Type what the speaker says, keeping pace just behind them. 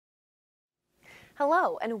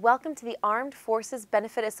Hello, and welcome to the Armed Forces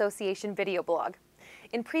Benefit Association video blog.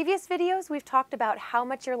 In previous videos, we've talked about how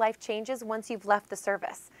much your life changes once you've left the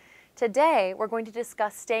service. Today, we're going to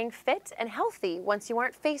discuss staying fit and healthy once you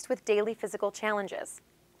aren't faced with daily physical challenges.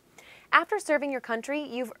 After serving your country,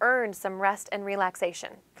 you've earned some rest and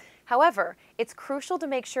relaxation. However, it's crucial to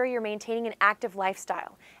make sure you're maintaining an active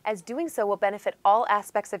lifestyle, as doing so will benefit all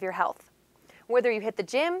aspects of your health. Whether you hit the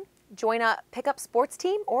gym, join a pickup sports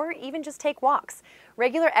team, or even just take walks,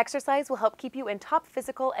 regular exercise will help keep you in top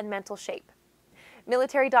physical and mental shape.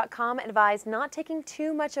 Military.com advised not taking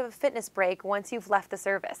too much of a fitness break once you've left the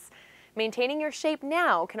service. Maintaining your shape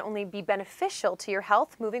now can only be beneficial to your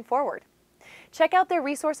health moving forward. Check out their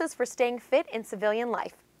resources for staying fit in civilian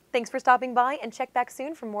life. Thanks for stopping by, and check back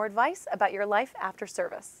soon for more advice about your life after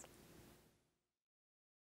service.